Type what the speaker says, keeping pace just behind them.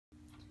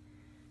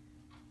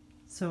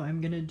So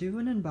I'm gonna do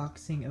an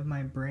unboxing of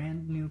my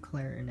brand new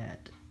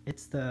clarinet.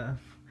 It's the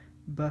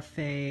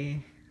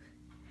Buffet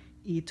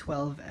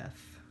E12f.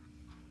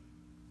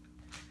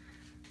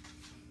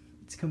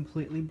 It's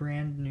completely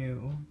brand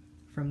new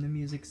from the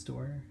music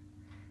store.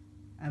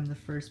 I'm the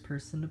first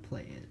person to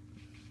play it.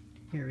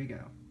 Here we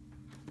go.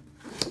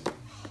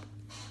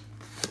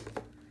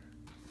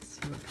 Let's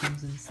see what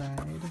comes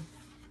inside.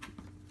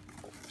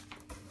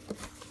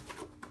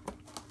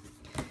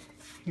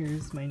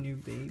 Here's my new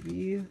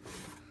baby.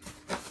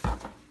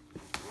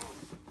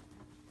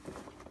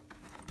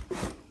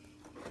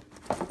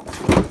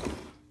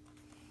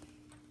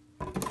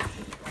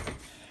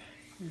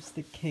 Here's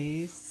the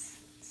case.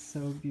 It's so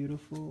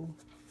beautiful.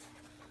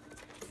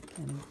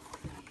 And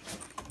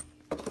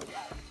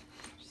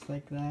just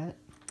like that.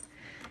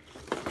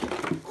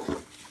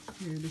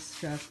 Here are the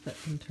straps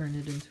that can turn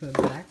it into a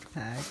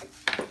backpack.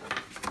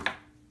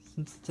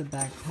 Since it's a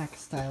backpack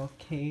style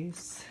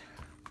case.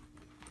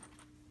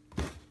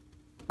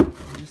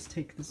 I'll just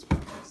take this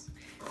box.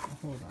 Oh,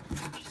 hold on,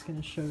 I'm just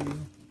gonna show you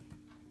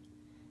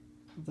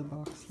what the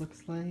box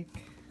looks like.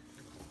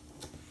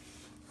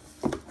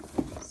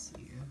 Let's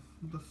see.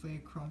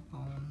 Buffet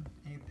Crampon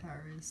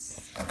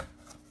E12f.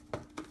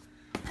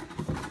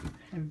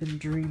 I've been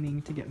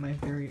dreaming to get my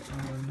very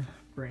own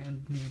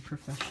brand new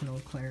professional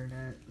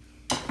clarinet.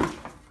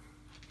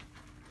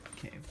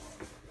 Okay.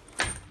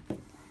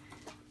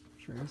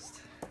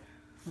 First,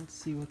 let's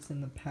see what's in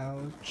the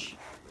pouch.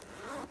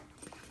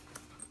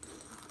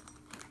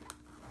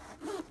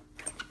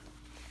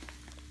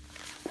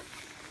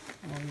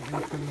 All the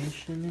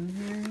information in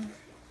here.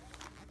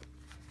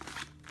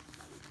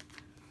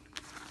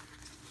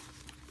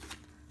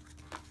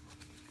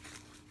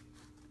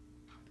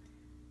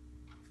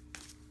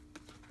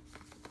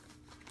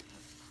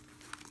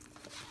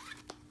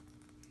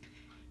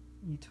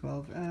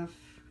 E12f.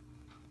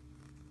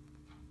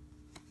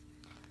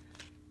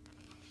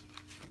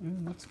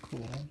 That's cool.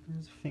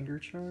 There's a finger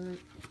chart.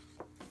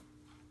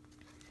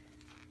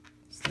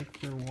 It's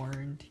like your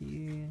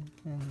warranty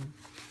and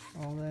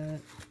all that.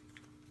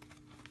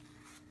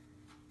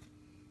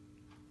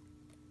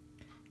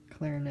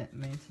 Clarinet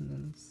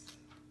maintenance.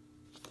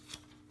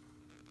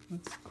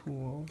 That's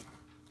cool.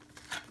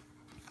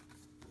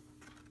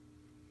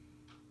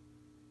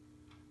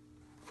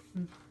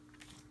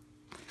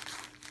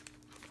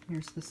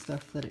 Here's the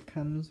stuff that it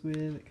comes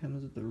with. It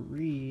comes with a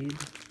reed.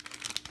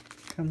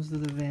 It comes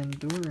with a Van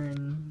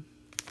Doren.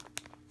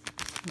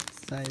 What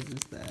size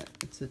is that?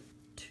 It's a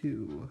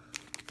 2.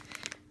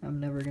 I'm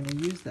never going to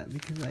use that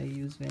because I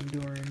use Van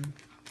Doren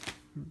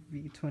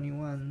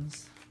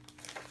V21s.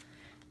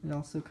 It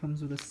also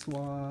comes with a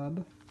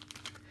swab,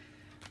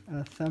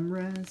 a thumb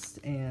rest,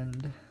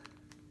 and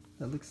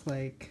that looks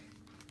like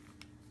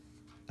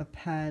a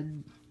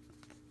pad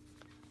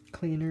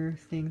cleaner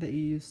thing that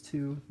you use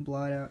to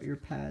blot out your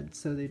pads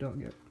so they don't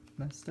get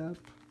messed up.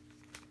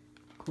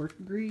 Cork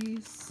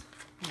grease.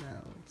 What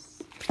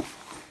else?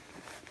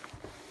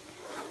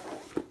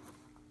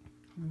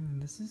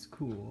 This is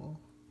cool.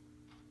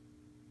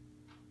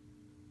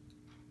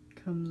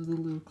 Comes with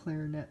a little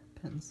clarinet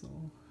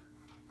pencil.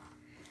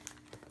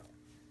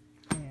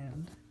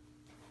 And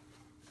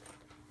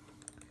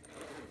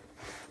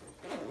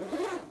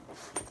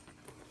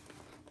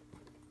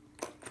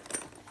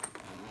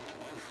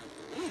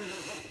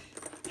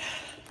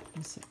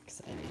I'm so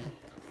excited.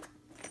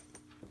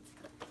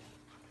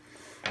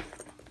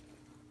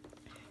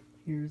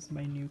 Here's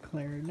my new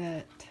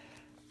clarinet.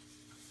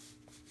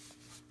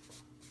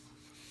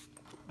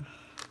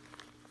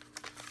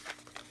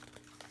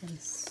 That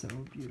is so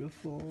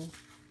beautiful.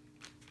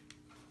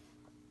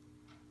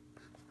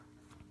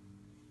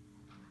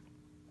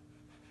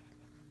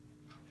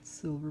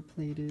 Silver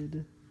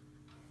plated.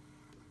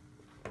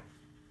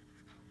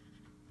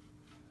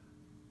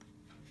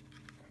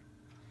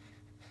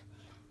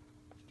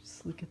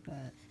 Just look at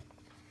that.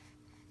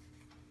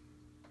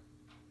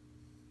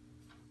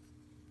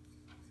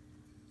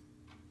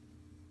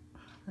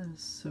 That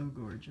is so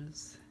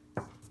gorgeous.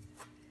 You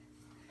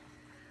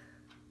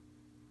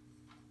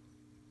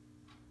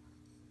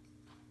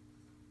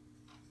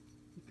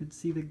could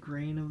see the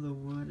grain of the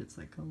wood. It's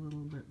like a little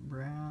bit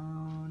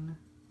brown.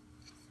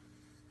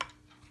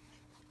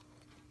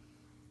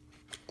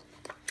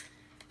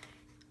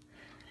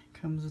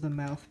 Comes with a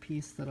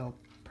mouthpiece that I'll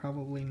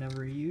probably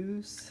never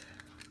use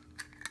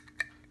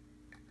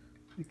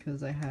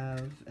because I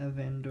have a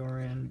Van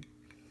Doren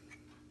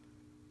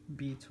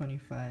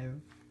B25,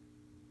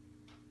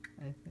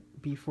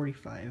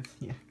 B45,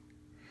 yeah,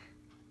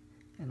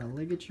 and a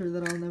ligature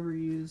that I'll never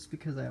use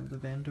because I have the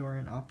Van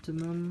Doren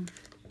Optimum.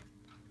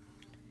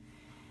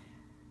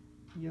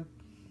 Yep.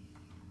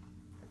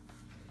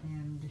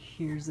 And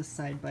here's a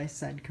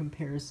side-by-side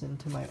comparison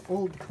to my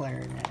old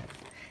clarinet.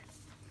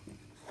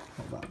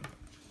 Hold on.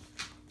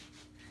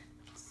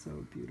 It's so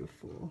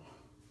beautiful.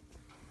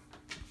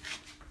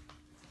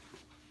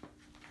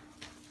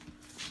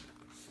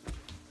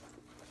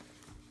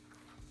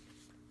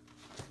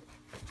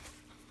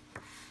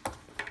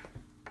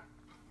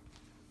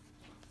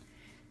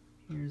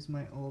 Here's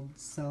my old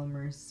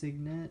Selmer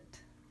Signet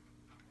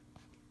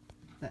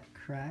that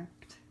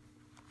cracked.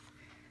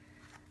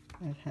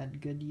 I've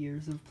had good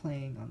years of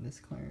playing on this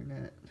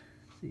clarinet.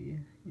 See,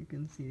 you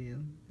can see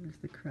there's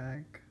the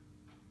crack.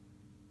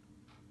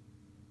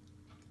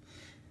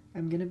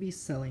 I'm gonna be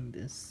selling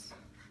this,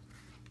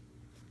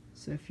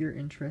 so if you're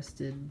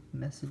interested,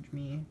 message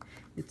me.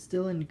 It's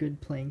still in good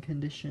playing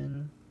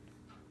condition.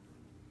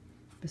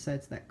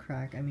 Besides that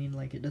crack, I mean,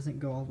 like, it doesn't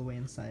go all the way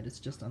inside, it's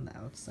just on the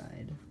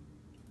outside.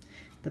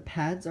 The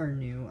pads are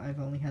new. I've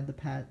had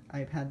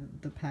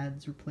the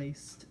pads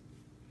replaced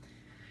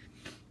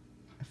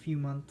a few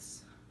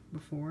months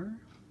before.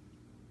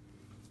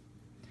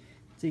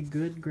 It's a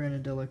good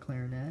Granadilla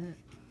clarinet.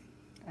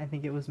 I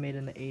think it was made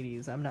in the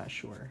 80s, I'm not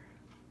sure.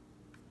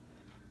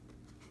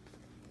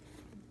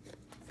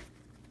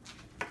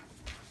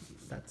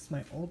 That's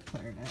my old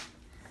clarinet.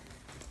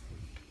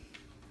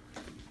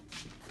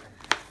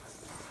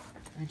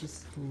 I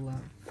just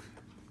love,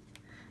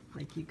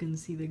 like, you can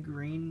see the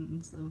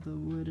grains of the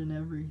wood and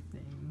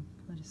everything.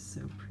 That is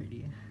so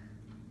pretty.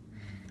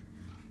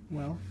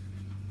 Well,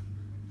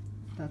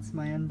 that's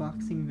my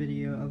unboxing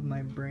video of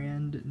my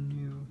brand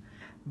new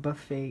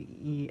Buffet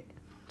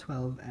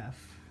E12f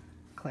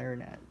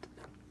Clarinet.